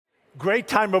Great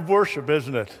time of worship,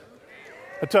 isn't it?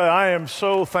 I tell you, I am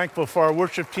so thankful for our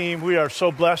worship team. We are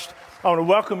so blessed. I want to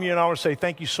welcome you, and I want to say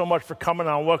thank you so much for coming.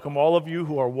 I want to welcome all of you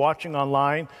who are watching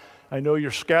online. I know you're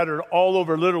scattered all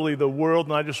over literally the world,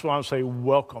 and I just want to say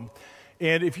welcome.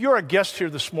 And if you're a guest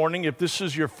here this morning, if this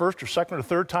is your first or second or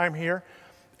third time here,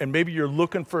 and maybe you're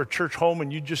looking for a church home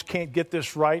and you just can't get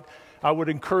this right, I would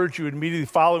encourage you immediately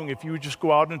following, if you would just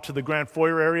go out into the grand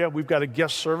foyer area. We've got a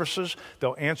guest services.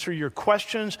 They'll answer your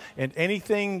questions, and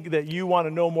anything that you want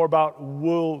to know more about,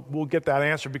 we'll get that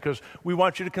answer, because we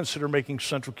want you to consider making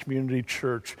Central Community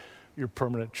Church your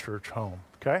permanent church home,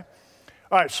 okay?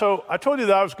 All right, so I told you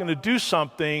that I was going to do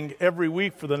something every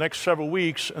week for the next several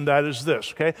weeks, and that is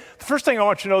this, okay? The first thing, I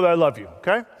want you to know that I love you,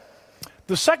 okay?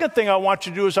 The second thing I want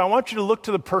you to do is I want you to look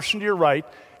to the person to your right,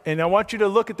 and I want you to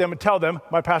look at them and tell them,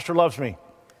 my pastor loves me.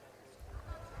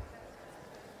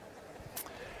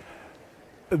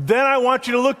 Then I want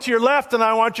you to look to your left, and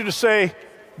I want you to say,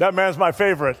 that man's my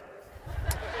favorite.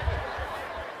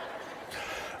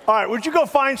 All right, would you go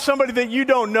find somebody that you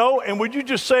don't know, and would you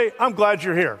just say, I'm glad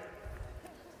you're here?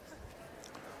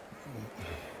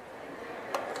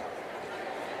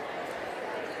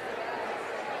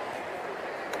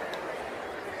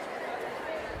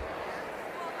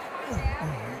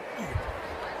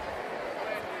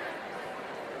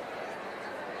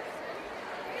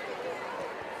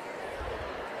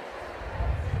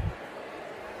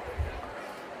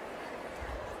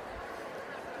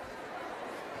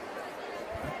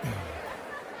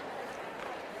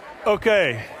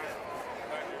 Okay.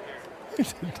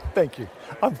 Thank you.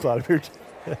 I'm glad I'm here.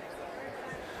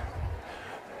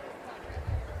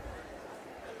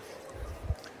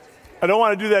 I don't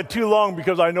want to do that too long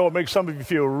because I know it makes some of you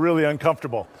feel really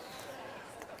uncomfortable.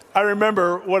 I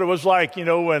remember what it was like,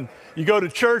 when you go to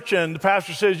church and the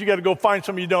pastor says you got to go find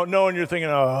somebody you don't know, and you're thinking,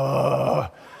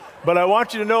 But I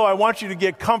want you to know, I want you to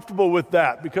get comfortable with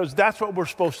that, because that's what we're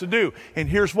supposed to do. And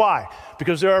here's why.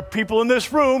 Because there are people in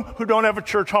this room who don't have a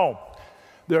church home.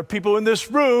 There are people in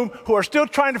this room who are still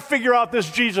trying to figure out this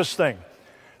Jesus thing.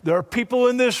 There are people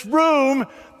in this room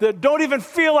that don't even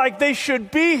feel like they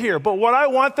should be here. But what I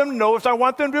want them to know is I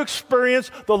want them to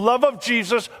experience the love of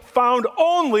Jesus found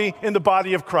only in the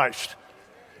body of Christ.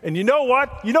 And you know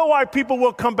what? You know why people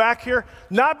will come back here?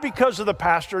 Not because of the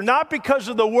pastor, not because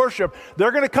of the worship.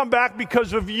 They're going to come back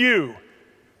because of you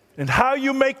and how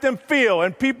you make them feel.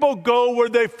 And people go where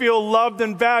they feel loved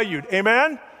and valued.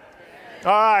 Amen?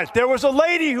 All right. There was a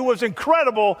lady who was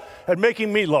incredible at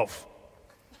making meatloaf.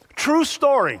 True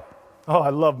story. Oh, I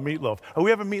love meatloaf. Are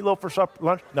we having meatloaf for supper,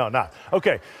 lunch? No, not.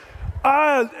 Okay.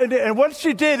 And what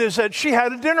she did is that she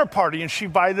had a dinner party, and she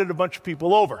invited a bunch of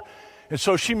people over. And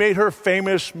so she made her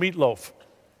famous meatloaf.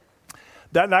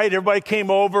 That night, everybody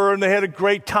came over, and they had a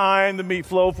great time. The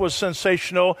meatloaf was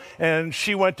sensational, and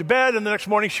she went to bed, and the next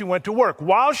morning she went to work.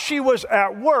 While she was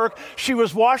at work, she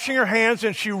was washing her hands,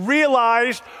 and she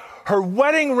realized her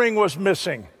wedding ring was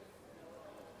missing.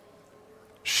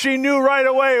 She knew right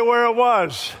away where it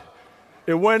was.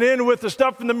 It went in with the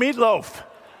stuff in the meatloaf.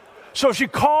 So she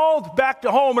called back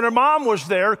to home, and her mom was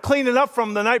there cleaning up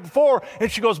from the night before,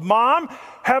 and she goes, Mom,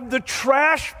 have the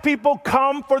trash people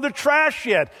come for the trash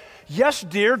yet? Yes,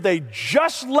 dear, they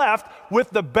just left with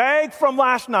the bag from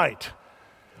last night.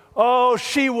 Oh,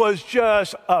 she was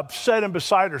just upset and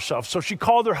beside herself. So she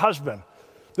called her husband.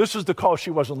 This is the call she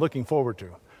wasn't looking forward to.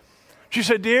 She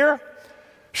said, Dear,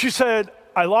 she said,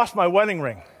 I lost my wedding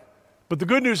ring. But the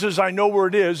good news is I know where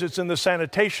it is. It's in the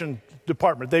sanitation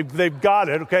department. They've got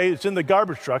it, okay? It's in the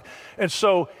garbage truck. And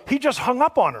so he just hung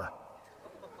up on her.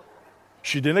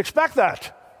 She didn't expect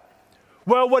that.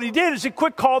 Well, what he did is he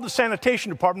quick called the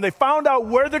sanitation department. They found out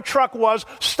where the truck was,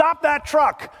 stopped that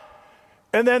truck.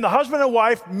 And then the husband and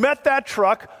wife met that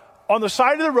truck on the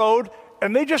side of the road,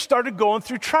 and they just started going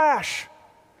through trash.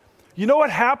 You know what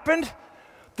happened?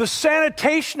 The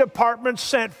sanitation department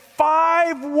sent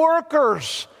 5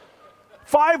 workers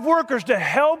to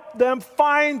help them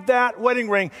find that wedding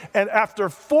ring. And after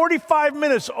 45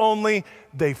 minutes only,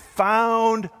 they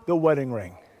found the wedding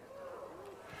ring.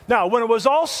 Now, when it was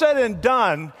all said and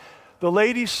done, the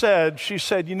lady said,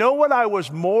 you know what I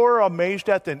was more amazed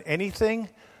at than anything?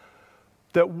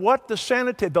 That what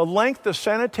the length the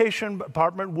sanitation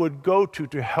department would go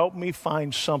to help me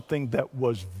find something that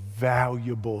was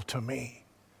valuable to me.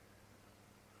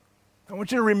 I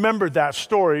want you to remember that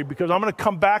story, because I'm going to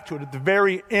come back to it at the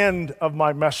very end of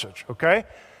my message, okay?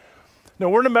 Now,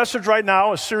 we're in a message right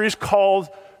now, a series called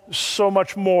So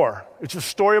Much More. It's a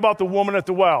story about the woman at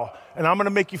the well, and I'm going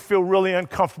to make you feel really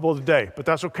uncomfortable today, but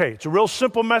that's okay. It's a real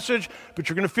simple message, but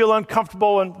you're going to feel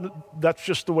uncomfortable, and that's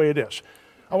just the way it is.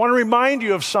 I want to remind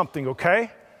you of something,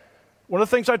 okay? One of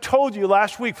the things I told you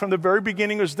last week from the very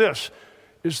beginning is this,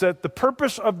 is that the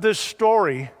purpose of this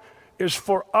story is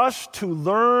for us to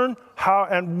learn how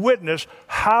and witness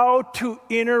how to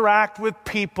interact with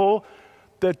people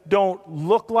that don't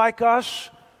look like us,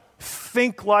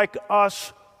 think like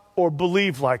us, or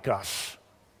believe like us.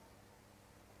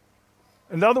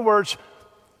 In other words,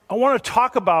 I want to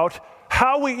talk about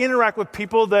how we interact with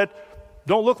people that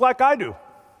don't look like I do,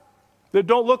 that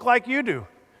don't look like you do.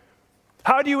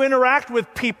 How do you interact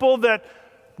with people that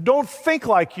don't think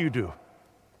like you do?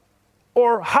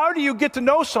 Or how do you get to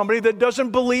know somebody that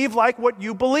doesn't believe like what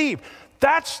you believe?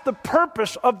 That's the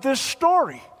purpose of this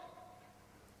story.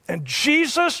 And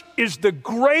Jesus is the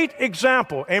great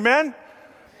example. Amen?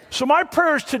 So my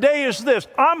prayers today is this.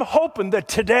 I'm hoping that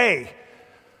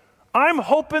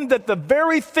the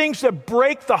very things that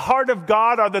break the heart of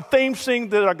God are the same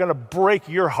things that are going to break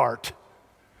your heart.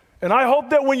 And I hope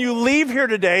that when you leave here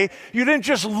today, you didn't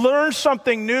just learn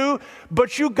something new,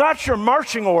 but you got your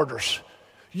marching orders.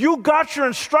 You got your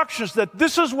instructions that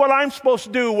this is what I'm supposed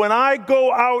to do when I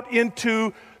go out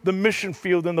into the mission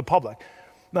field in the public.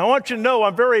 Now, I want you to know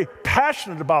I'm very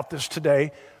passionate about this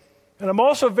today, and I'm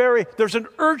also there's an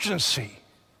urgency.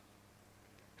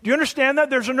 Do you understand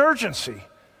that? There's an urgency.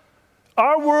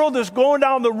 Our world is going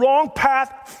down the wrong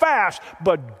path fast,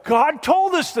 but God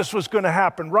told us this was going to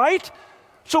happen, right?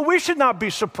 So we should not be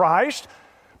surprised.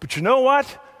 But you know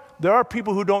what? There are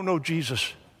people who don't know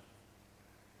Jesus.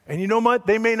 And you know what?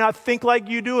 They may not think like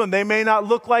you do, and they may not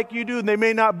look like you do, and they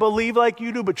may not believe like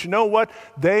you do, but you know what?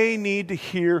 They need to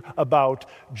hear about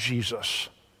Jesus.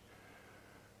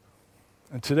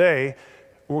 And today,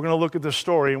 we're going to look at this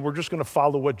story, and we're just going to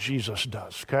follow what Jesus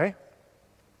does, okay?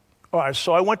 All right,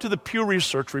 so I went to the Pew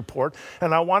Research report,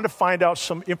 and I wanted to find out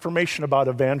some information about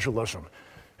evangelism.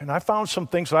 And I found some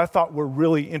things that I thought were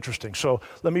really interesting. So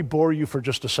let me bore you for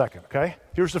just a second, okay?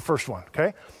 Here's the first one,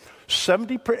 okay?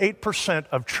 78%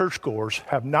 of churchgoers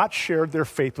have not shared their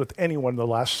faith with anyone in the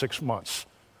last 6 months.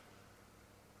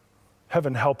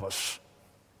 Heaven help us.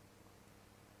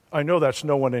 I know that's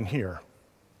no one in here.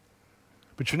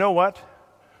 But you know what?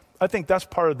 I think that's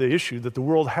part of the issue that the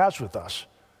world has with us.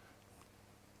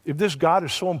 If this God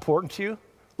is so important to you,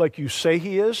 like you say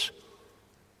he is,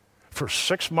 for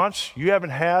 6 months you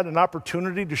haven't had an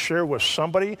opportunity to share with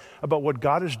somebody about what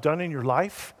God has done in your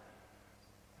life?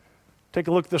 Take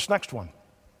a look at this next one.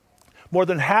 More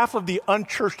than half of the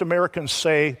unchurched Americans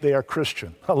say they are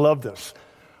Christian. I love this.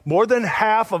 More than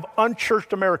half of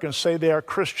unchurched Americans say they are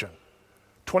Christian.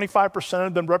 25%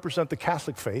 of them represent the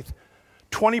Catholic faith,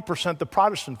 20% the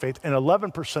Protestant faith, and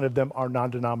 11% of them are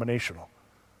non-denominational.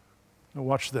 Now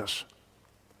watch this.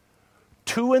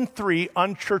 2 in 3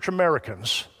 unchurched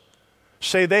Americans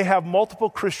say they have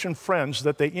multiple Christian friends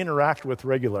that they interact with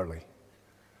regularly.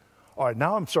 All right,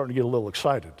 now I'm starting to get a little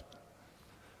excited.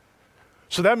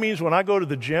 So that means when I go to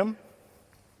the gym,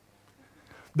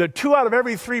 that 2 out of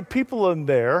every 3 people in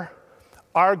there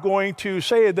are going to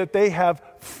say that they have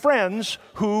friends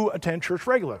who attend church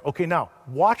regularly. Okay, now,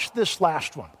 watch this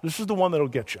last one. This is the one that'll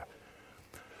get you.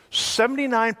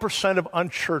 79% of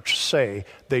unchurched say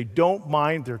they don't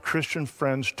mind their Christian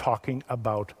friends talking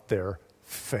about their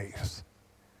faith.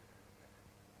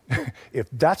 If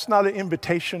that's not an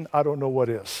invitation, I don't know what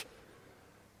is.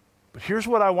 But here's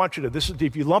what I want you to,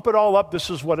 if you lump it all up, this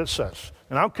is what it says.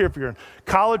 And I don't care if you're in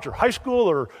college or high school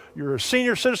or you're a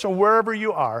senior citizen, wherever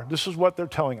you are, this is what they're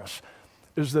telling us,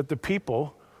 is that the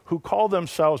people who call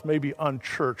themselves maybe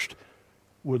unchurched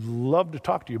would love to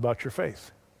talk to you about your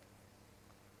faith.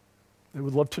 They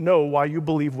would love to know why you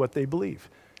believe what they believe.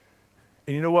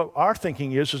 And you know what our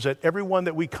thinking is that everyone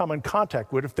that we come in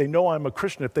contact with, if they know I'm a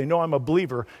Christian, if they know I'm a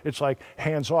believer, it's like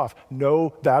hands off.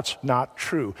 No, that's not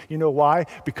true. You know why?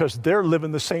 Because they're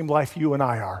living the same life you and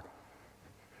I are.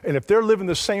 And if they're living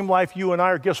the same life you and I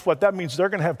are, guess what? That means they're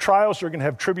going to have trials, they're going to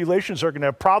have tribulations, they're going to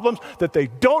have problems that they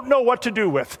don't know what to do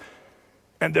with.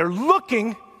 And they're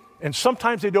looking, and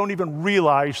sometimes they don't even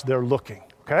realize they're looking,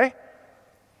 okay?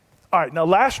 All right, now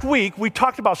last week we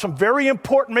talked about some very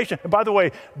important information. And by the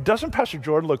way, doesn't Pastor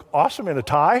Jordan look awesome in a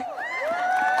tie?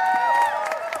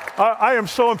 I am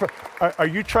so impressed. Are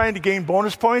you trying to gain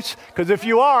bonus points? Because if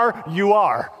you are, you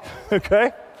are.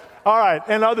 Okay? All right,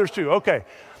 and others too. Okay.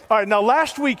 All right, now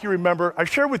last week, you remember, I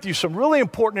shared with you some really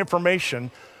important information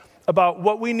about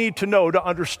what we need to know to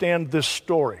understand this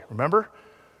story. Remember?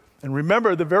 And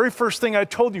remember, the very first thing I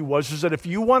told you is that if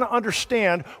you want to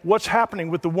understand what's happening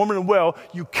with the woman at the well,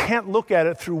 you can't look at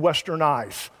it through Western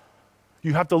eyes.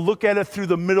 You have to look at it through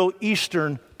the Middle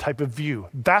Eastern type of view.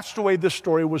 That's the way this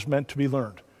story was meant to be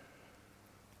learned.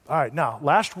 All right, now,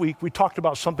 last week we talked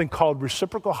about something called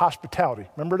reciprocal hospitality.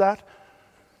 Remember that?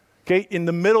 Okay, in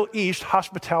the Middle East,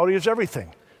 hospitality is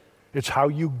everything. It's how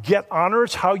you get honor,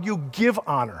 it's how you give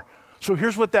honor. So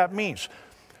here's what that means.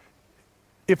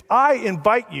 If I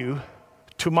invite you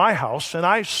to my house and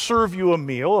I serve you a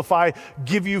meal, if I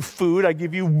give you food, I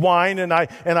give you wine, and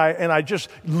I just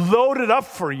load it up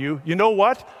for you, you know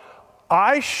what?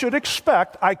 I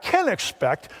can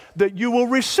expect that you will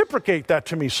reciprocate that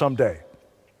to me someday.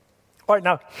 All right,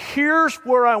 now here's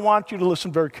where I want you to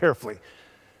listen very carefully.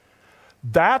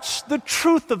 That's the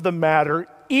truth of the matter,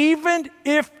 even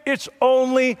if it's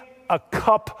only a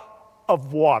cup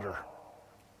of water.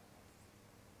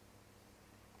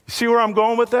 See where I'm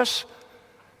going with this?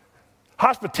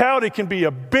 Hospitality can be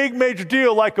a big major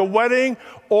deal like a wedding,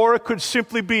 or it could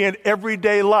simply be an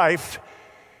everyday life.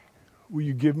 Will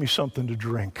you give me something to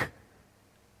drink?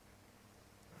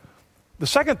 The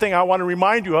second thing I want to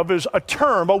remind you of is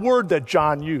a word that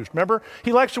John used. Remember,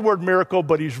 he likes the word miracle,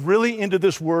 but he's really into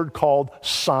this word called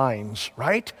signs,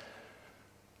 right?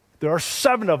 There are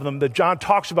 7 of them that John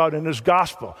talks about in his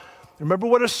gospel. Remember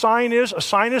what a sign is? A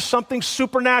sign is something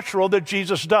supernatural that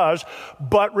Jesus does,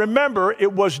 but remember,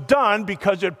 it was done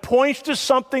because it points to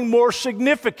something more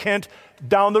significant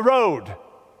down the road.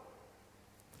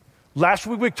 Last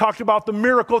week we talked about the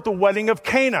miracle at the wedding of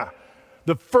Cana.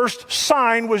 The first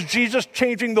sign was Jesus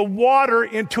changing the water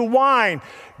into wine.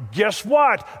 Guess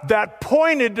what? That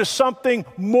pointed to something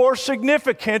more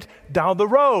significant down the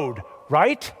road,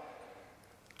 right?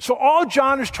 So all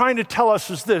John is trying to tell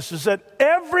us is this, is that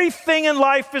everything in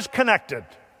life is connected.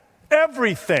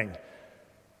 Everything.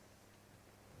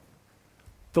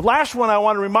 The last one I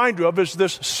want to remind you of is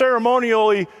this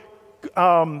ceremonially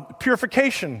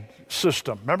purification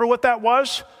system. Remember what that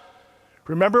was?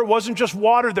 Remember, it wasn't just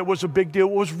water that was a big deal.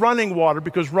 It was running water,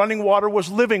 because running water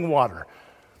was living water.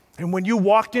 And when you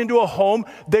walked into a home,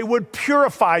 they would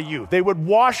purify you. They would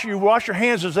wash your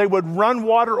hands as they would run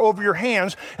water over your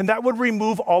hands, and that would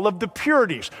remove all of the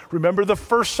purities. Remember the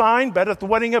first sign at the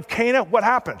wedding of Cana? What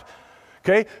happened?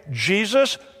 Okay,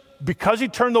 Jesus, because he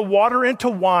turned the water into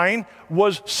wine,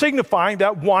 was signifying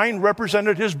that wine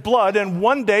represented his blood. And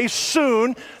one day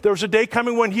soon, there was a day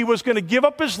coming when he was going to give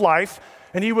up his life,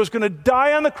 and he was going to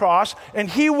die on the cross, and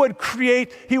he would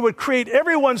create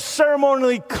everyone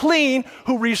ceremonially clean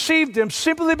who received him,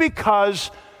 simply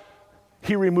because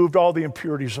he removed all the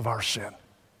impurities of our sin.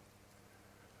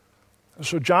 And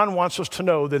so John wants us to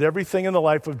know that everything in the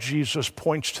life of Jesus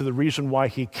points to the reason why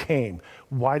he came.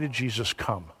 Why did Jesus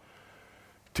come?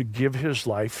 To give his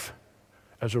life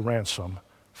as a ransom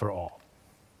for all.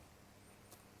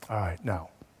 All right, now,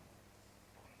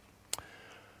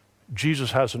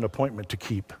 Jesus has an appointment to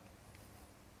keep.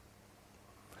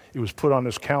 It was put on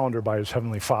his calendar by his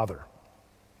heavenly Father.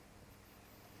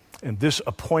 And this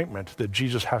appointment that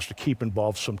Jesus has to keep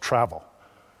involves some travel.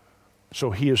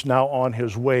 So he is now on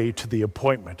his way to the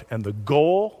appointment. And the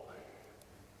goal,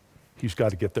 he's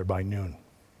got to get there by noon.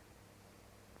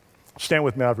 Stand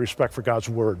with me out of respect for God's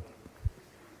word.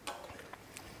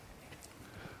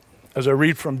 As I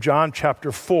read from John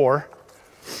chapter 4,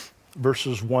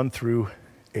 verses 1 through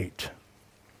 8.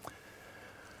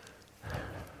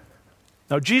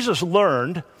 Now Jesus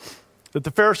learned that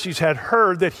the Pharisees had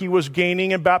heard that he was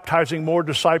gaining and baptizing more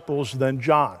disciples than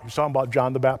John. He's talking about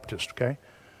John the Baptist, okay?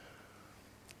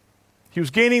 He was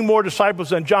gaining more disciples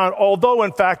than John, although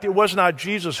in fact it was not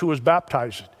Jesus who was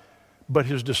baptized, but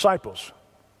his disciples.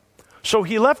 So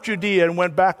he left Judea and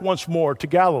went back once more to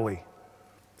Galilee.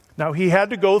 Now he had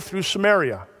to go through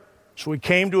Samaria. So he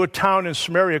came to a town in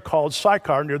Samaria called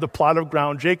Sychar, near the plot of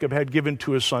ground Jacob had given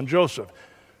to his son Joseph.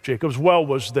 Jacob's well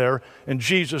was there, and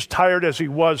Jesus, tired as he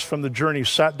was from the journey,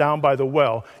 sat down by the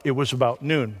well. It was about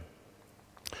noon.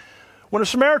 When a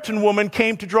Samaritan woman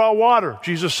came to draw water,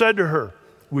 Jesus said to her,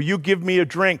 "Will you give me a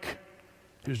drink?"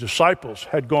 His disciples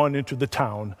had gone into the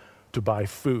town to buy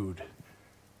food.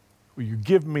 Will you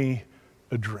give me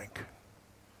a drink?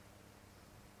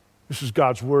 This is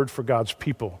God's word for God's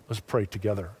people. Let's pray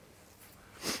together.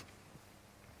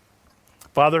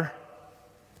 Father,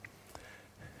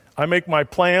 I make my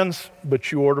plans,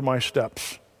 but you order my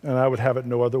steps, and I would have it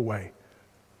no other way.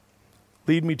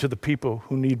 Lead me to the people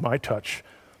who need my touch,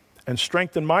 and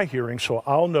strengthen my hearing so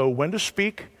I'll know when to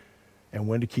speak and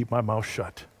when to keep my mouth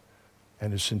shut.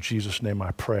 And it's in Jesus' name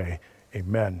I pray.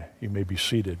 Amen. You may be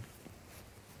seated.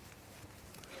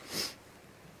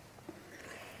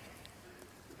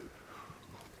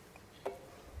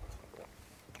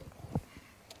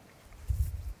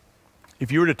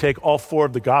 If you were to take all 4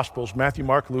 of the Gospels, Matthew,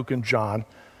 Mark, Luke, and John,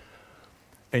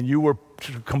 and you were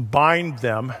to combine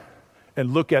them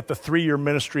and look at the 3-year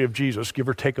ministry of Jesus, give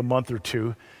or take a month or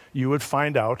 2, you would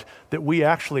find out that we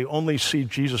actually only see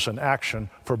Jesus in action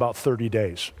for about 30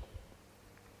 days.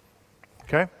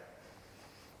 okay?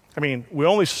 I mean, we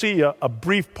only see a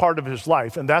brief part of his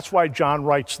life, and that's why John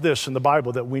writes this in the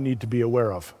Bible that we need to be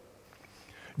aware of.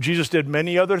 Jesus did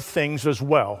many other things as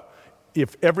well.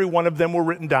 If every one of them were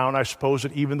written down, I suppose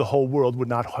that even the whole world would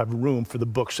not have room for the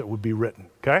books that would be written,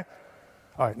 okay?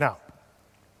 All right, now,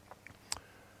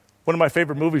 one of my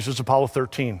favorite movies is Apollo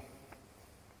 13.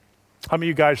 How many of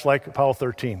you guys like Apollo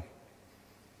 13?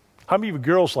 How many of you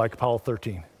girls like Apollo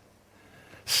 13?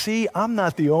 See, I'm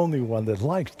not the only one that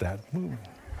likes that movie.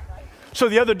 So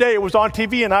the other day, it was on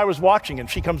TV, and I was watching, and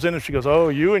she comes in and she goes, oh,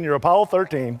 you and your Apollo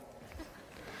 13.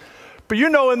 But you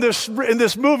know, in this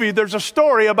movie, there's a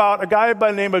story about a guy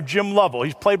by the name of Jim Lovell.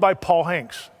 He's played by Tom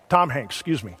Hanks,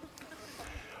 excuse me.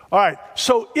 All right,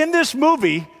 so in this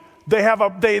movie, they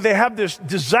have this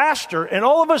disaster, and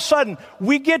all of a sudden,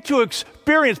 we get to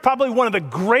experience probably one of the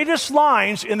greatest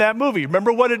lines in that movie.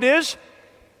 Remember what it is?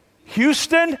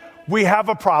 Houston, we have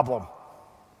a problem.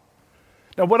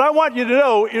 Now, what I want you to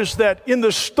know is that in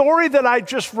the story that I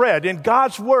just read, in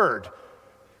God's Word,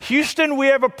 Houston, we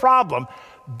have a problem.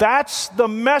 That's the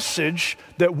message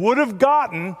that would have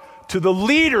gotten to the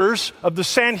leaders of the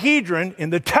Sanhedrin in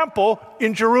the temple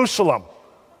in Jerusalem.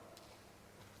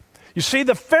 You see,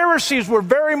 the Pharisees were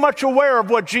very much aware of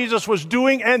what Jesus was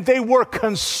doing, and they were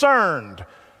concerned.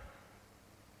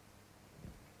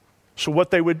 So what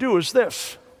they would do is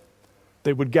this.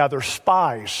 They would gather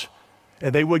spies,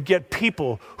 and they would get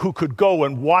people who could go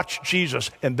and watch Jesus,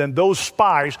 and then those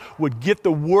spies would get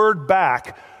the word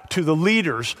back to the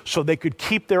leaders so they could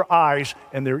keep their eyes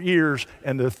and their ears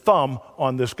and their thumb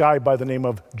on this guy by the name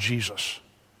of Jesus.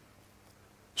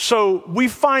 So we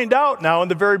find out now in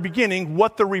the very beginning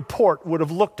what the report would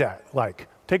have looked at like.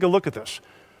 Take a look at this.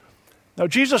 Now,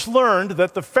 Jesus learned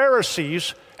that the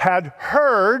Pharisees had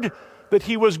heard that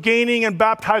he was gaining and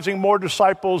baptizing more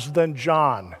disciples than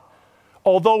John.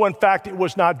 Although, in fact, it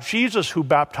was not Jesus who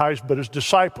baptized, but his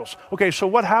disciples. Okay, so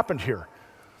what happened here?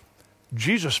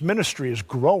 Jesus' ministry is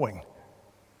growing.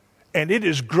 And it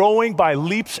is growing by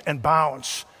leaps and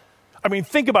bounds. I mean,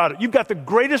 think about it. You've got the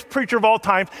greatest preacher of all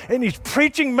time, and he's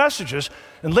preaching messages.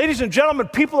 And ladies and gentlemen,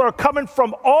 people are coming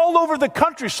from all over the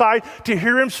countryside to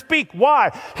hear him speak.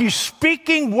 Why? He's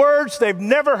speaking words they've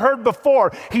never heard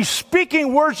before. He's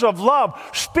speaking words of love,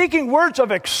 speaking words of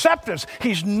acceptance.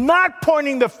 He's not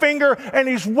pointing the finger, and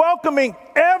he's welcoming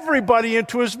everybody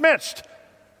into his midst.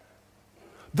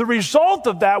 The result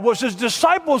of that was his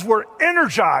disciples were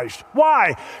energized.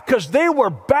 Why? Because they were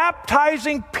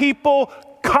baptizing people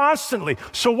constantly.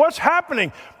 So what's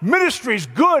happening? Ministry is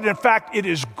good. In fact, it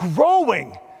is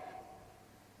growing.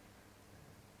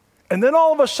 And then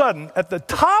all of a sudden, at the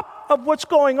top of what's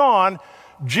going on,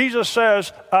 Jesus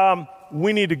says,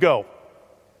 we need to go.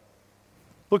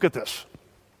 Look at this.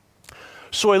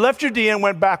 So he left Judea and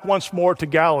went back once more to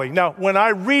Galilee. Now, when I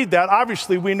read that,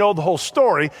 obviously we know the whole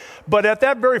story, but at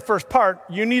that very first part,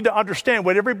 you need to understand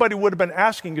what everybody would have been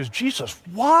asking is, Jesus,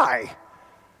 why?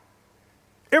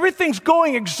 Everything's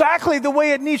going exactly the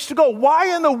way it needs to go.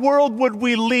 Why in the world would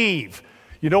we leave?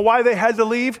 You know why they had to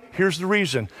leave? Here's the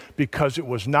reason. Because it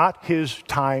was not his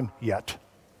time yet.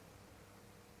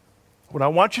 What I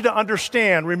want you to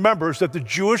understand, remember, is that the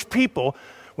Jewish people,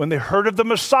 when they heard of the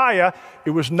Messiah, it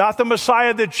was not the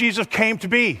Messiah that Jesus came to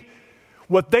be.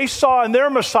 What they saw in their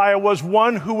Messiah was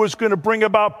one who was going to bring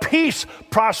about peace,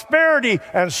 prosperity,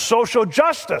 and social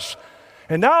justice.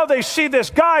 And now they see this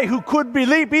guy who could be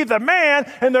the man,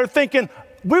 and they're thinking,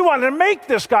 we want to make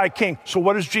this guy king. So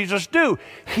what does Jesus do?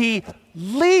 He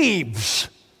leaves.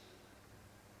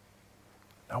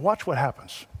 Now watch what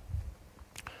happens.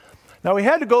 Now he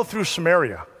had to go through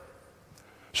Samaria.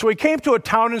 So he came to a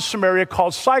town in Samaria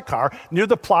called Sychar, near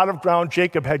the plot of ground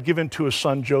Jacob had given to his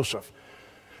son Joseph.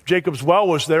 Jacob's well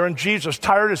was there, and Jesus,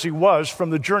 tired as he was from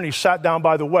the journey, sat down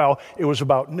by the well. It was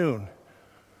about noon.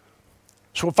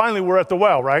 So finally we're at the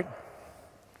well, right?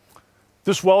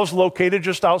 This well is located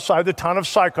just outside the town of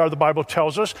Sychar, the Bible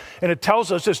tells us, and it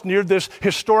tells us it's near this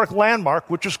historic landmark,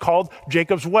 which is called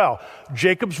Jacob's Well.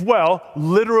 Jacob's Well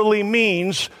literally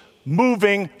means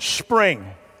moving spring.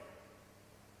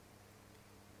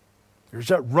 There's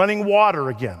that running water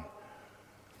again.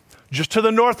 Just to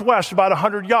the northwest, about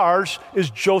 100 yards, is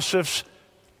Joseph's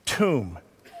tomb.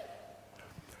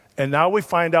 And now we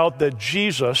find out that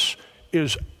Jesus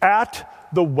is at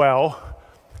the well.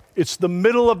 It's the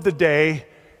middle of the day,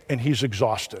 and he's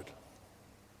exhausted.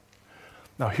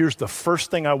 Now, here's the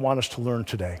first thing I want us to learn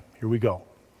today. Here we go.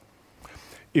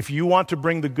 If you want to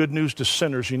bring the good news to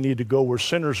sinners, you need to go where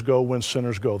sinners go when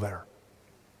sinners go there.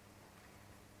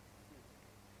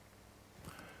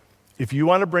 If you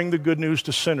want to bring the good news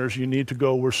to sinners, you need to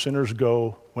go where sinners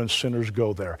go when sinners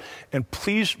go there. And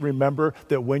please remember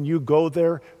that when you go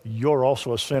there, you're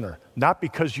also a sinner. Not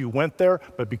because you went there,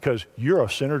 but because you're a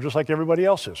sinner just like everybody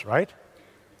else is, right?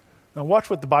 Now watch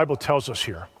what the Bible tells us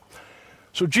here.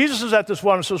 So Jesus is at this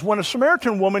well and says, when a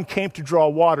Samaritan woman came to draw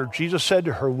water, Jesus said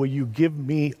to her, will you give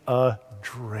me a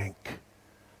drink?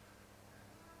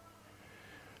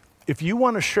 If you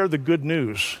want to share the good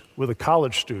news with a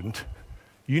college student,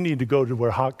 you need to go to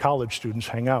where college students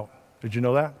hang out. Did you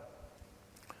know that?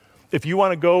 If you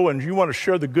want to go and you want to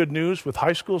share the good news with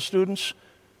high school students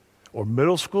or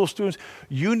middle school students,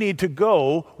 you need to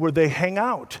go where they hang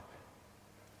out.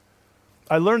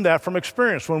 I learned that from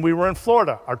experience when we were in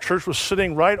Florida. Our church was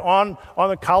sitting right on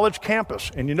the college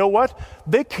campus. And you know what?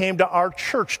 They came to our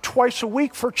church twice a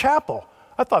week for chapel.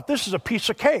 I thought, this is a piece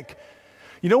of cake.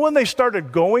 You know when they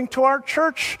started going to our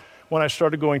church? When I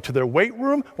started going to their weight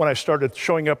room, when I started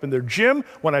showing up in their gym,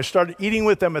 when I started eating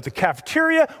with them at the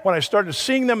cafeteria, when I started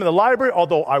seeing them in the library,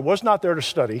 although I was not there to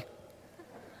study,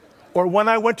 or when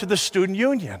I went to the student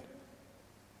union.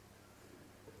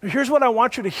 Here's what I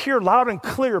want you to hear loud and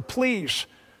clear, please.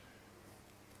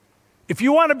 If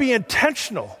you want to be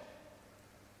intentional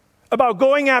about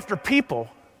going after people,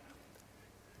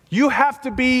 you have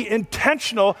to be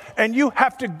intentional and you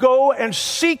have to go and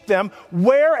seek them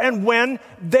where and when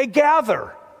they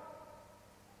gather.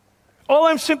 All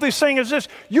I'm simply saying is this: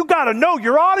 you got to know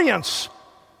your audience.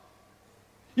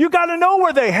 You got to know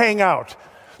where they hang out.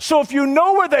 So if you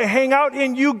know where they hang out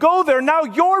and you go there, now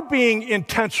you're being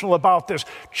intentional about this.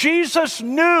 Jesus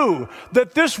knew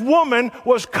that this woman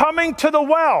was coming to the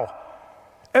well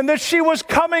and that she was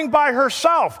coming by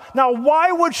herself. Now,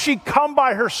 why would she come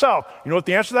by herself? You know what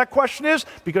the answer to that question is?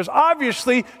 Because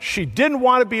obviously she didn't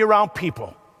want to be around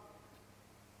people.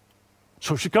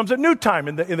 So she comes at noon time.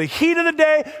 In the heat of the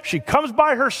day, she comes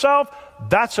by herself.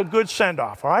 That's a good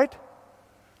send-off, all right?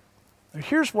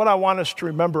 Here's what I want us to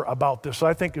remember about this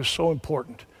I think is so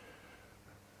important.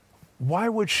 Why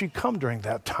would she come during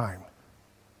that time?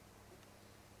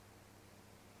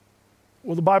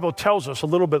 Well, the Bible tells us a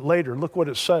little bit later. Look what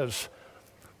it says.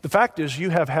 The fact is, you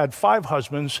have had 5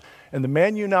 husbands, and the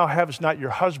man you now have is not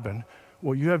your husband.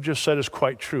 What you have just said is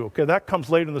quite true. Okay, that comes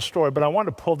later in the story, but I want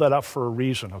to pull that up for a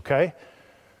reason, okay?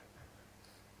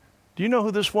 Do you know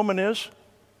who this woman is?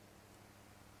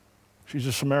 She's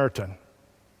a Samaritan.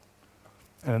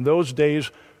 And in those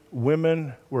days,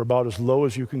 women were about as low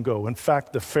as you can go. In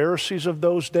fact, the Pharisees of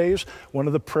those days, one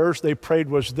of the prayers they prayed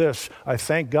was this: I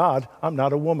thank God I'm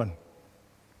not a woman.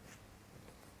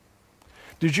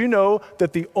 Did you know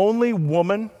that the only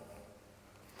woman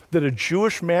that a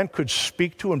Jewish man could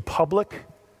speak to in public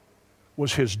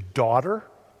was his daughter?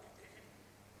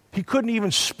 He couldn't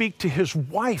even speak to his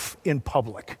wife in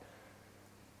public.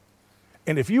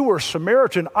 And if you were a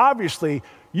Samaritan, obviously,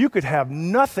 you could have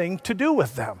nothing to do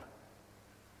with them.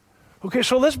 Okay,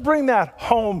 so let's bring that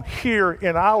home here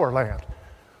in our land.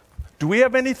 Do we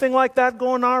have anything like that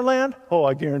going in our land? Oh,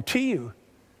 I guarantee you.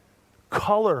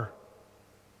 Color,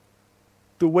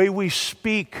 the way we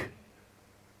speak,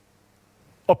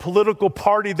 a political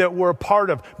party that we're a part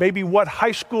of, maybe what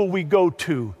high school we go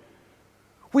to.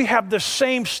 We have the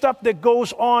same stuff that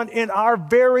goes on in our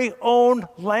very own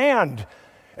land.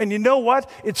 And you know what?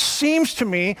 It seems to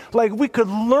me like we could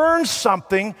learn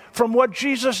something from what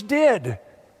Jesus did.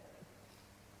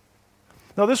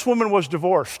 Now, this woman was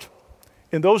divorced.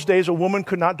 In those days, a woman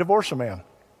could not divorce a man.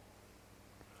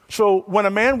 So when a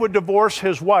man would divorce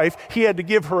his wife, he had to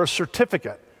give her a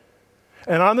certificate.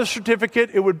 And on the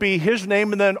certificate, it would be his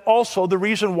name and then also the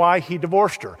reason why he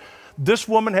divorced her. This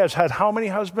woman has had how many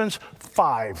husbands?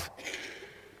 5.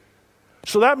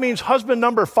 So that means husband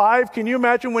number 5, can you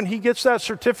imagine when he gets that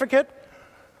certificate?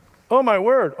 Oh, my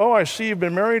word. Oh, I see you've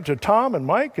been married to Tom and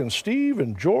Mike and Steve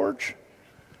and George.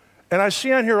 And I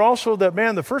see on here also that,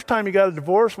 man, the first time you got a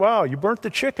divorce, wow, you burnt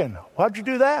the chicken. How'd you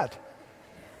do that?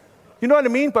 You know what I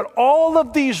mean? But all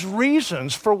of these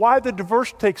reasons for why the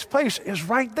divorce takes place is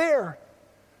right there.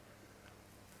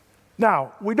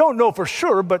 Now, we don't know for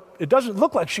sure, but it doesn't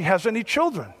look like she has any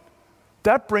children.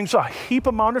 That brings a heap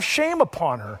amount of shame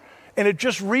upon her. And it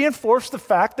just reinforced the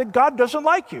fact that God doesn't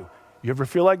like you. You ever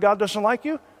feel like God doesn't like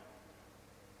you?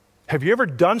 Have you ever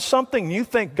done something and you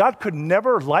think God could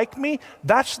never like me?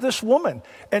 That's this woman.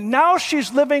 And now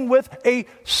she's living with a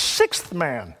 6th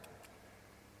man.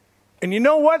 And you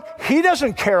know what? He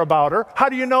doesn't care about her. How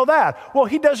do you know that? Well,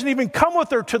 he doesn't even come with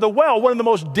her to the well, one of the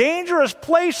most dangerous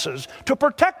places to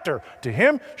protect her. To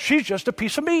him, she's just a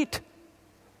piece of meat.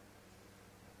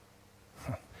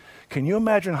 Can you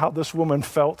imagine how this woman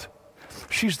felt?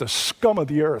 She's the scum of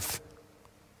the earth.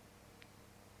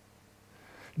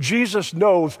 Jesus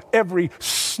knows every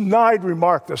snide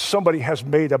remark that somebody has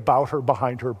made about her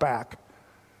behind her back.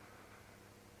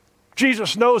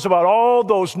 Jesus knows about all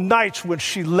those nights when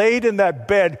she laid in that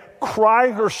bed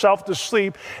crying herself to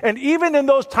sleep, and even in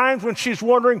those times when she's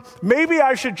wondering, maybe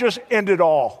I should just end it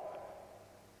all.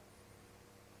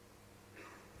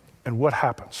 And what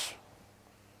happens?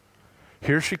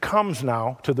 Here she comes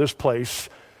now to this place,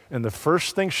 and the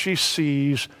first thing she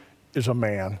sees is a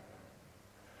man.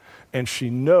 And she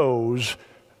knows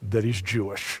that he's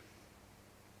Jewish.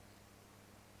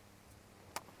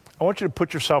 I want you to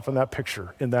put yourself in that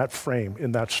picture, in that frame,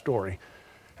 in that story.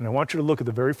 And I want you to look at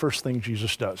the very first thing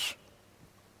Jesus does.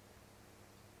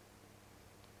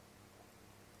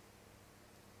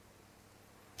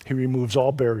 He removes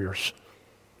all barriers.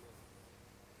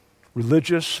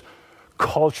 Religious,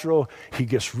 cultural, he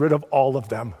gets rid of all of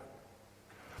them.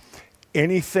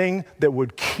 Anything that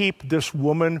would keep this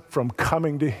woman from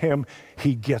coming to him,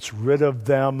 he gets rid of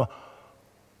them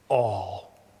all.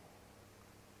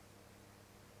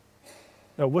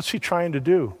 Now, what's he trying to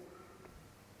do?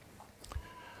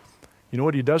 You know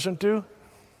what he doesn't do?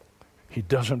 He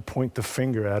doesn't point the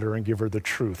finger at her and give her the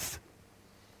truth.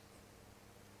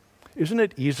 Isn't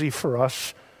it easy for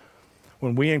us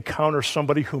when we encounter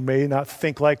somebody who may not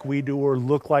think like we do or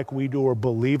look like we do or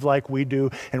believe like we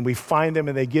do, and we find them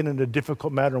and they get in a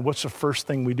difficult matter, and what's the first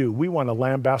thing we do? We want to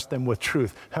lambast them with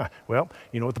truth. Well,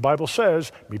 you know what the Bible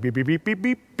says, beep, beep, beep, beep, beep,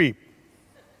 beep, beep.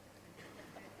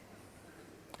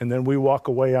 And then we walk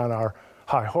away on our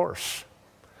high horse.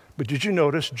 But did you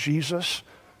notice Jesus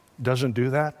doesn't do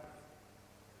that?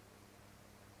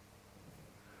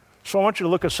 So I want you to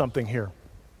look at something here.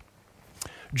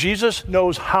 Jesus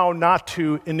knows how not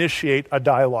to initiate a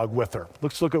dialogue with her.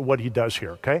 Let's look at what he does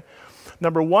here, okay?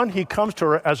 Number one, he comes to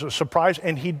her as a surprise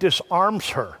and he disarms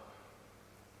her.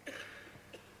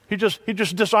 He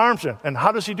just disarms her. And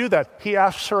how does he do that? He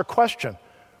asks her a question.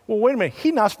 Well, wait a minute,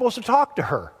 he's not supposed to talk to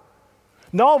her.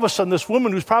 Now, all of a sudden, this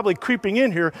woman who's probably creeping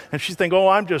in here, and she's thinking, oh,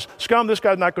 I'm just scum, this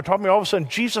guy's not going to talk to me. All of a sudden,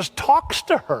 Jesus talks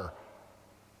to her.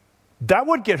 That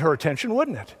would get her attention,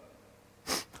 wouldn't it?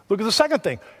 Look at the second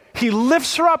thing. He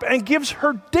lifts her up and gives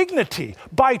her dignity.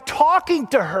 By talking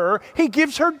to her, he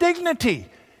gives her dignity.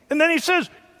 And then he says,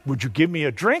 would you give me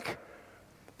a drink?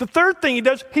 The third thing he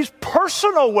does, he's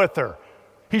personal with her.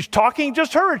 He's talking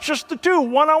just her. It's just the two,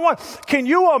 one-on-one. Can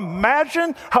you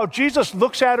imagine how Jesus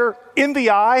looks at her in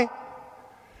the eye?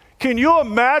 Can you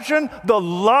imagine the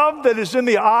love that is in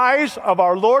the eyes of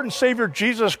our Lord and Savior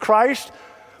Jesus Christ?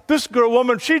 This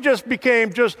woman, she just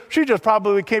became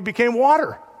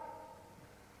water.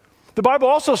 The Bible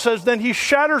also says then he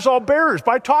shatters all barriers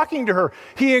by talking to her.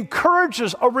 He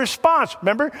encourages a response.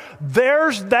 Remember,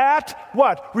 there's that,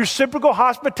 what? Reciprocal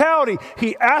hospitality.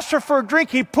 He asks her for a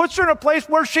drink. He puts her in a place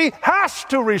where she has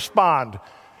to respond.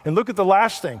 And look at the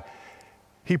last thing.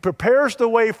 He prepares the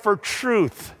way for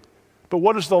truth. But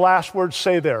what does the last word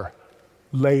say there?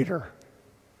 Later,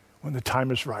 when the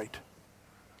time is right.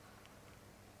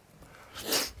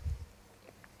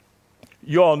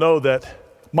 You all know that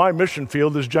my mission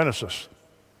field is Genesis.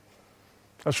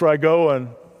 That's where I go, and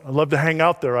I love to hang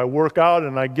out there. I work out,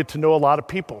 and I get to know a lot of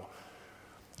people.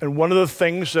 And one of the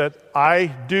things that I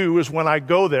do is when I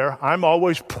go there, I'm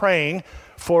always praying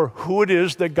for who it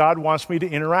is that God wants me to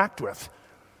interact with.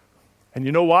 And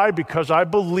you know why? Because I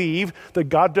believe that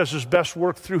God does his best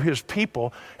work through his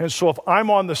people. And so if I'm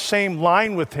on the same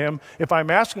line with him, if I'm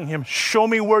asking him, show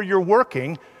me where you're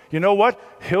working, you know what?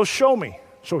 He'll show me.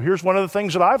 So here's one of the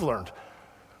things that I've learned.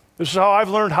 This is how I've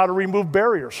learned how to remove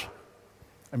barriers.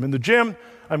 I'm in the gym,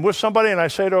 I'm with somebody, and I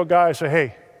say to a guy, I say,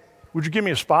 hey, would you give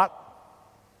me a spot?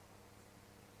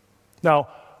 Now,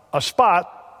 a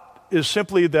spot is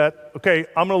simply that, okay,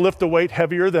 I'm going to lift a weight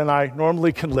heavier than I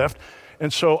normally can lift.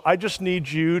 And so I just need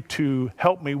you to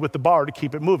help me with the bar to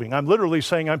keep it moving. I'm literally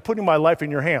saying I'm putting my life in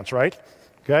your hands, right?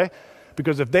 Okay?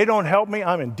 Because if they don't help me,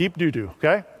 I'm in deep doo-doo,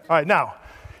 okay? All right, now,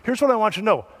 here's what I want you to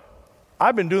know.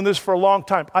 I've been doing this for a long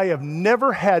time. I have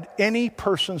never had any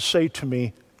person say to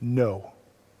me, no.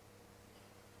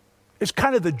 It's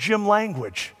kind of the gym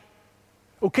language.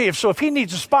 Okay, if he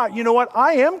needs a spot, you know what?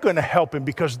 I am going to help him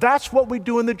because that's what we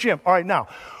do in the gym. All right, now,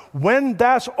 when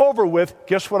that's over with,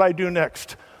 guess what I do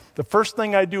next? The first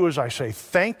thing I do is I say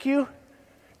thank you,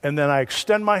 and then I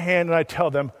extend my hand and I tell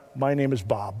them, my name is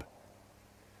Bob.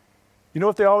 You know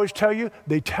what they always tell you?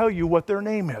 They tell you what their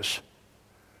name is.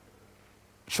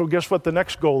 So guess what the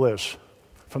next goal is?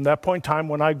 From that point in time,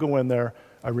 when I go in there,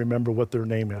 I remember what their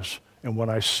name is. And when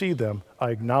I see them, I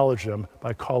acknowledge them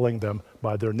by calling them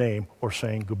by their name or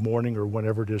saying good morning or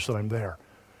whenever it is that I'm there.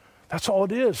 That's all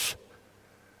it is.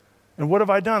 And what have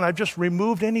I done? I've just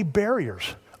removed any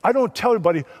barriers. I don't tell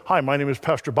everybody, hi, my name is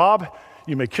Pastor Bob.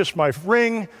 You may kiss my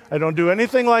ring. I don't do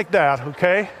anything like that,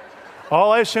 okay?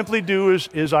 All I simply do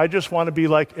is I just want to be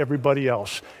like everybody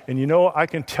else. And you know, I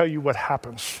can tell you what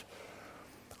happens.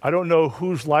 I don't know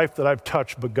whose life that I've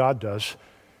touched, but God does.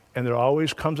 And there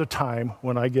always comes a time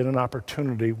when I get an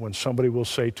opportunity when somebody will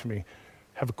say to me,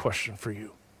 I have a question for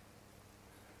you.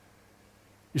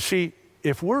 You see,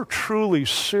 if we're truly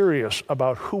serious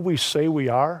about who we say we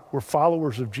are, we're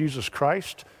followers of Jesus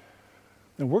Christ,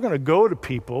 then we're going to go to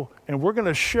people and we're going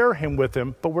to share him with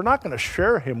them, but we're not going to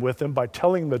share him with them by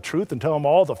telling them the truth and tell them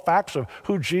all the facts of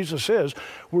who Jesus is.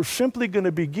 We're simply going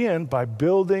to begin by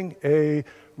building a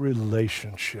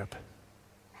relationship.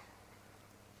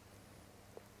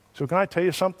 So can I tell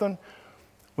you something?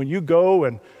 When you go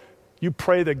and you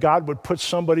pray that God would put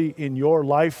somebody in your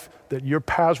life that your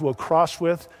paths will cross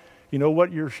with, you know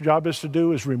what your job is to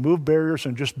do is remove barriers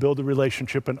and just build a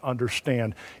relationship and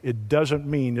understand. It doesn't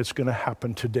mean it's going to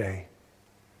happen today.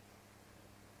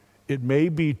 It may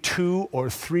be 2 or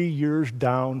 3 years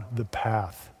down the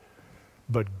path,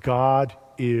 but God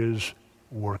is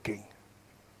working.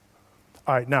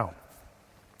 All right, now,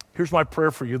 here's my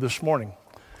prayer for you this morning.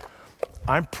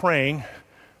 I'm praying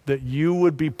that you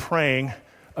would be praying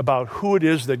about who it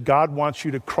is that God wants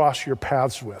you to cross your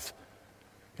paths with.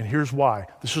 And here's why.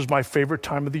 This is my favorite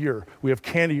time of the year. We have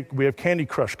Candy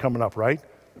Crush coming up, right?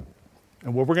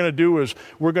 And what we're going to do is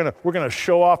we're going to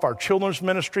show off our children's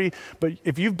ministry. But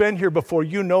if you've been here before,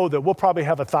 you know that we'll probably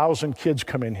have 1,000 kids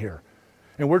come in here.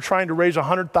 And we're trying to raise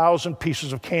 100,000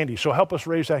 pieces of candy. So help us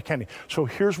raise that candy. So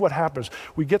here's what happens.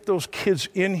 We get those kids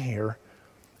in here,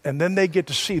 and then they get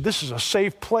to see this is a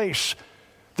safe place.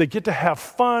 They get to have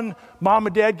fun. Mom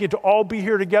and dad get to all be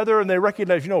here together, and they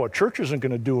recognize, you know what, church isn't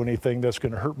going to do anything that's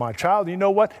going to hurt my child. You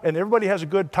know what? And everybody has a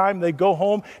good time. They go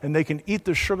home, and they can eat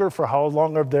the sugar for how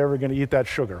long are they ever going to eat that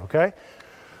sugar, okay?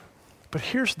 But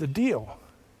here's the deal.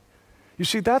 You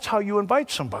see, that's how you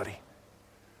invite somebody.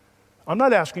 I'm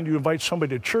not asking you to invite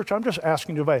somebody to church. I'm just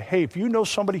asking you to invite, hey, if you know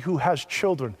somebody who has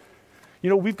children, you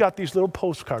know, we've got these little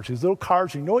postcards, these little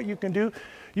cards. You know what you can do?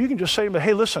 You can just say to them,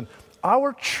 hey, listen,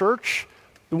 our church,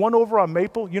 the one over on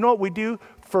Maple, you know what we do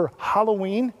for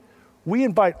Halloween? We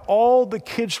invite all the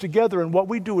kids together, and what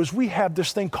we do is we have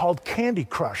this thing called Candy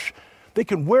Crush. They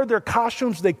can wear their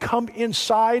costumes, they come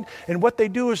inside, and what they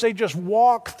do is they just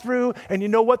walk through, and you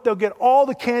know what? They'll get all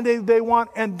the candy they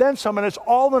want and then some, and it's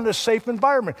all in a safe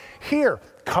environment. Here,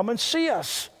 come and see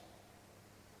us.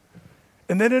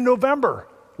 And then in November,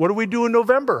 what do we do in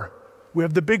November? We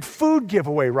have the big food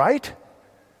giveaway, right?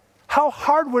 How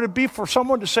hard would it be for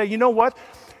someone to say, you know what?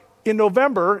 In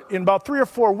November, in about 3 or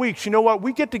 4 weeks, you know what?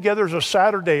 We get together as a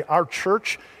Saturday, our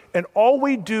church, and all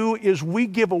we do is we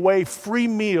give away free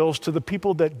meals to the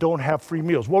people that don't have free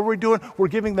meals. What are we doing? We're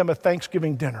giving them a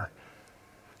Thanksgiving dinner.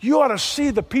 You ought to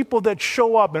see the people that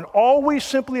show up, and all we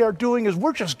simply are doing is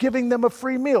we're just giving them a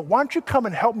free meal. Why don't you come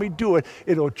and help me do it?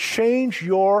 It'll change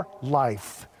your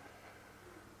life.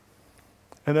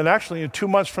 And then actually in 2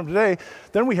 months from today,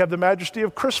 then we have the Majesty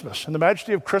of Christmas. And the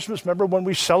Majesty of Christmas, remember when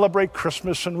we celebrate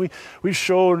Christmas and we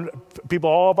show people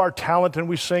all of our talent and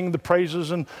we sing the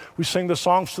praises and we sing the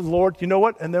songs to the Lord, you know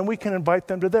what? And then we can invite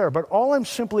them to there. But all I'm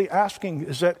simply asking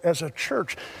is that as a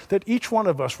church, that each one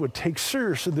of us would take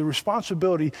seriously the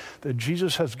responsibility that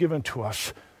Jesus has given to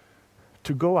us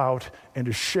to go out and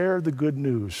to share the good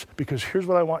news. Because here's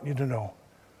what I want you to know.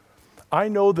 I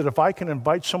know that if I can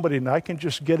invite somebody and I can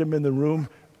just get them in the room,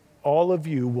 all of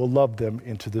you will love them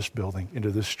into this building,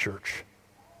 into this church.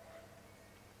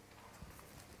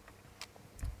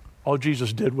 All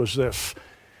Jesus did was this.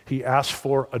 He asked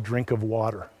for a drink of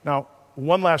water. Now,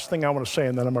 one last thing I want to say,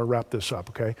 and then I'm going to wrap this up,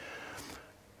 okay?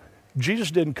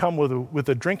 Jesus didn't come with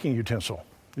a drinking utensil.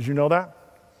 Did you know that?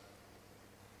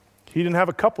 He didn't have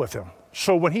a cup with him.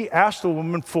 So when he asked the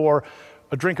woman for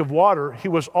a drink of water, he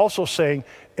was also saying,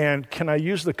 and can I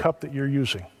use the cup that you're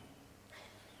using?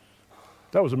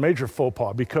 That was a major faux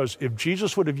pas, because if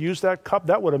Jesus would have used that cup,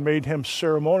 that would have made him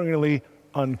ceremonially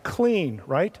unclean,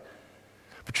 right?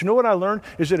 But you know what I learned?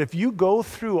 Is that if you go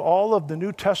through all of the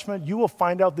New Testament, you will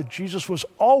find out that Jesus was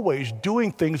always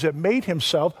doing things that made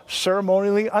himself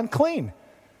ceremonially unclean.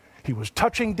 He was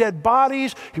touching dead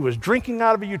bodies. He was drinking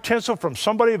out of a utensil from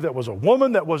somebody that was a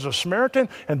woman, that was a Samaritan.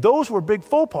 And those were big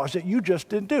faux pas that you just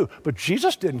didn't do. But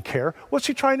Jesus didn't care. What's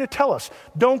he trying to tell us?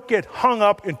 Don't get hung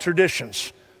up in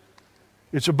traditions.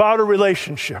 It's about a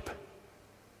relationship.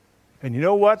 And you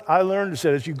know what I learned is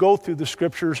that as you go through the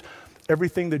scriptures,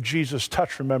 everything that Jesus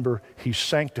touched, remember, he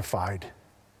sanctified.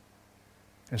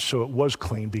 And so it was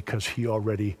clean because he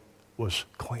already was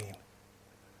clean.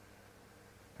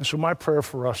 And so my prayer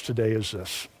for us today is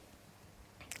this.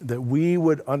 that we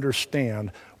would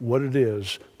understand what it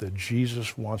is that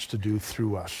Jesus wants to do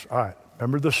through us. All right,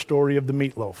 remember the story of the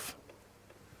meatloaf.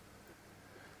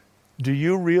 Do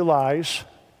you realize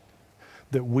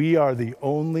that we are the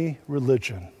only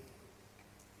religion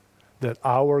that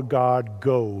our God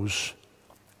goes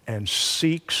and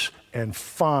seeks and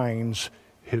finds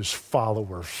his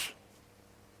followers?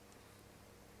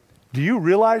 Do you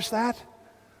realize that?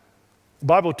 The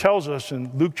Bible tells us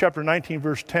in Luke chapter 19,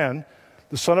 verse 10,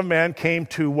 the Son of Man came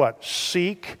to what?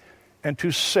 Seek and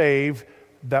to save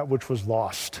that which was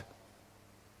lost.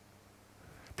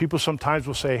 People sometimes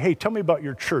will say, hey, tell me about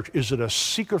your church. Is it a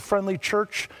seeker-friendly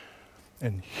church?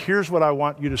 And here's what I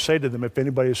want you to say to them if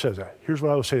anybody says that. Here's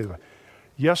what I will say to them.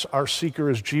 Yes, our seeker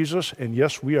is Jesus, and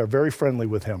yes, we are very friendly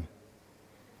with him.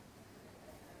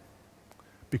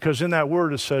 Because in that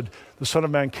word it said, the Son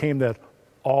of Man came that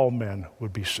all men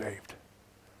would be saved.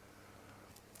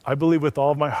 I believe with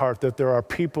all of my heart that there are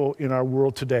people in our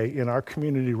world today, in our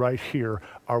community right here,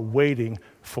 are waiting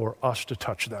for us to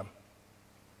touch them.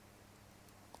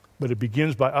 But it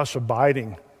begins by us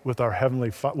abiding with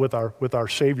our with our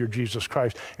Savior Jesus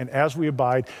Christ, and as we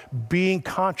abide, being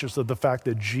conscious of the fact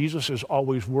that Jesus is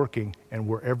always working, and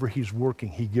wherever he's working,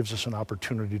 he gives us an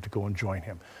opportunity to go and join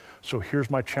him. So here's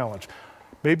my challenge.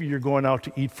 Maybe you're going out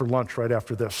to eat for lunch right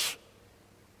after this.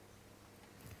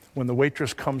 When the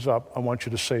waitress comes up, I want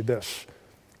you to say this.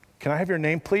 Can I have your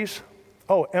name, please?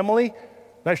 Oh, Emily.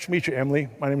 Nice to meet you, Emily.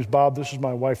 My name is Bob. This is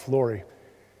my wife, Lori.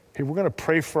 Hey, we're going to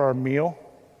pray for our meal.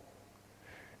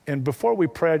 And before we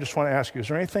pray, I just want to ask you, is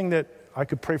there anything that I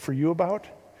could pray for you about?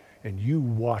 And you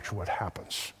watch what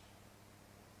happens.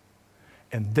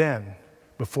 And then,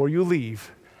 before you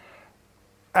leave,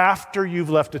 after you've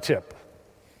left a tip,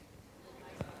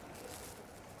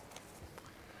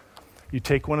 you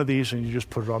take one of these and you just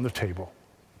put it on the table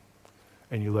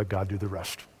and you let God do the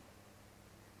rest.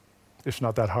 It's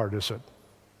not that hard, is it?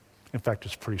 In fact,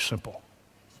 it's pretty simple.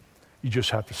 You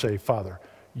just have to say, Father,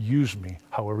 use me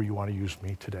however you want to use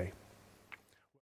me today.